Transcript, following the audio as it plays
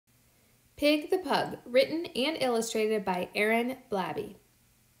Pig the Pug, written and illustrated by Aaron Blabby.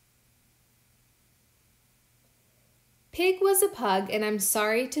 Pig was a pug, and I'm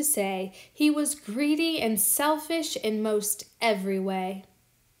sorry to say, he was greedy and selfish in most every way.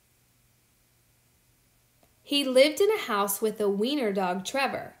 He lived in a house with a wiener dog,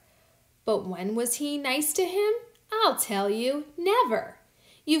 Trevor. But when was he nice to him? I'll tell you, never.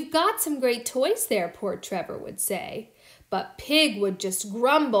 You've got some great toys there, poor Trevor would say. But Pig would just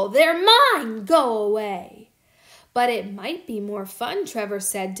grumble, they're mine, go away. But it might be more fun, Trevor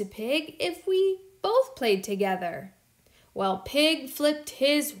said to Pig, if we both played together. Well, Pig flipped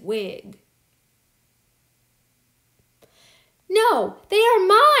his wig. No, they are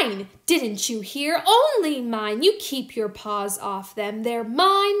mine! Didn't you hear? Only mine! You keep your paws off them. They're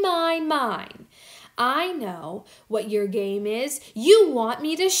mine, mine, mine. I know what your game is. You want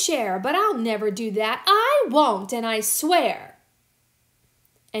me to share, but I'll never do that. I won't, and I swear.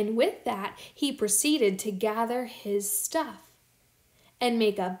 And with that, he proceeded to gather his stuff and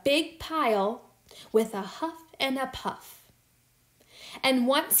make a big pile with a huff and a puff. And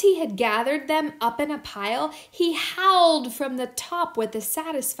once he had gathered them up in a pile, he howled from the top with a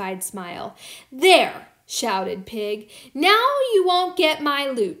satisfied smile. There, shouted Pig, now you won't get my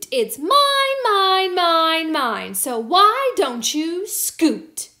loot. It's mine, mine, mine, mine, so why don't you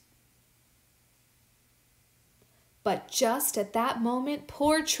scoot? But just at that moment,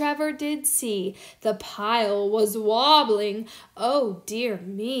 poor Trevor did see the pile was wobbling. Oh, dear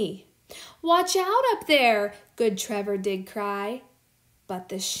me. Watch out up there, good Trevor did cry. But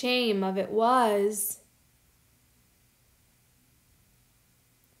the shame of it was,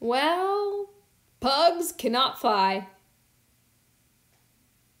 well, pugs cannot fly.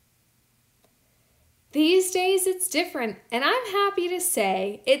 These days it's different, and I'm happy to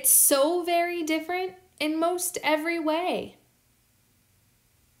say it's so very different in most every way.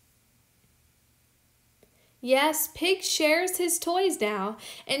 Yes, Pig shares his toys now,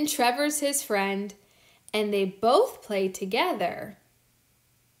 and Trevor's his friend, and they both play together.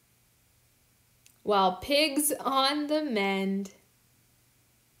 While Pig's on the mend.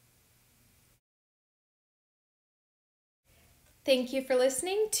 Thank you for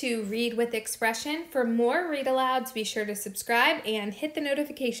listening to Read with Expression. For more read-alouds, be sure to subscribe and hit the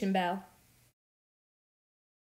notification bell.